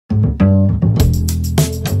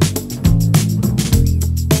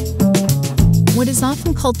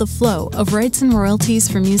called the Flow of Rights and Royalties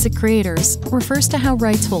for Music Creators refers to how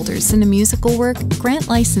rights holders in a musical work grant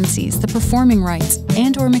licensees the performing rights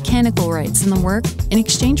and/or mechanical rights in the work in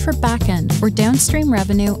exchange for back-end or downstream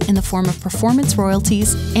revenue in the form of performance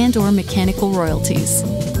royalties and/or mechanical royalties.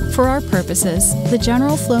 For our purposes, the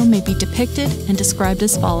general flow may be depicted and described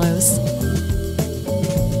as follows.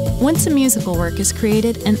 Once a musical work is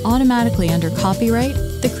created and automatically under copyright,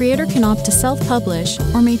 the creator can opt to self-publish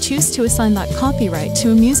or may choose to assign that copyright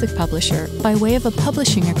to a music publisher by way of a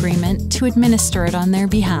publishing agreement to administer it on their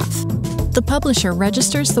behalf. The publisher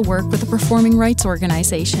registers the work with a performing rights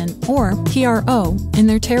organization, or PRO, in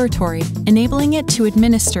their territory, enabling it to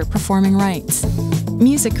administer performing rights.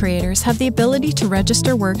 Music creators have the ability to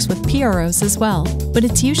register works with PROs as well, but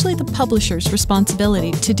it's usually the publisher's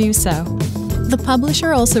responsibility to do so. The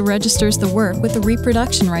publisher also registers the work with the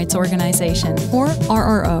Reproduction Rights Organization, or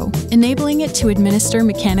RRO, enabling it to administer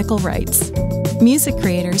mechanical rights. Music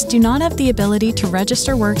creators do not have the ability to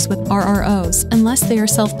register works with RROs unless they are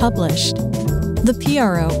self-published. The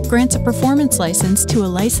PRO grants a performance license to a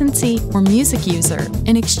licensee or music user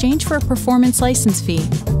in exchange for a performance license fee,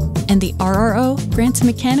 and the RRO grants a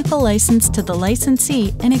mechanical license to the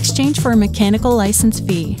licensee in exchange for a mechanical license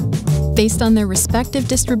fee. Based on their respective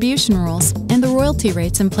distribution rules and the royalty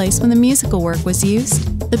rates in place when the musical work was used,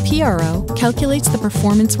 the PRO calculates the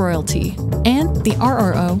performance royalty, and the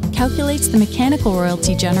RRO calculates the mechanical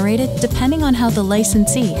royalty generated depending on how the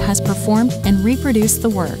licensee has performed and reproduced the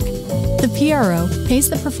work. The PRO pays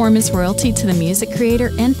the performance royalty to the music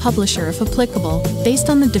creator and publisher if applicable, based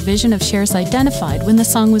on the division of shares identified when the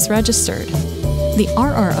song was registered. The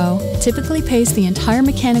RRO typically pays the entire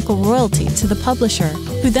mechanical royalty to the publisher,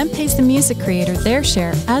 who then pays the music creator their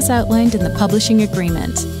share as outlined in the publishing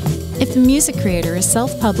agreement. If the music creator is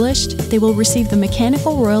self-published, they will receive the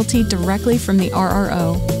mechanical royalty directly from the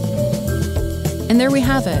RRO. And there we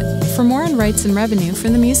have it. For more on rights and revenue for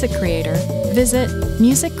the music creator, visit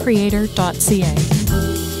musiccreator.ca.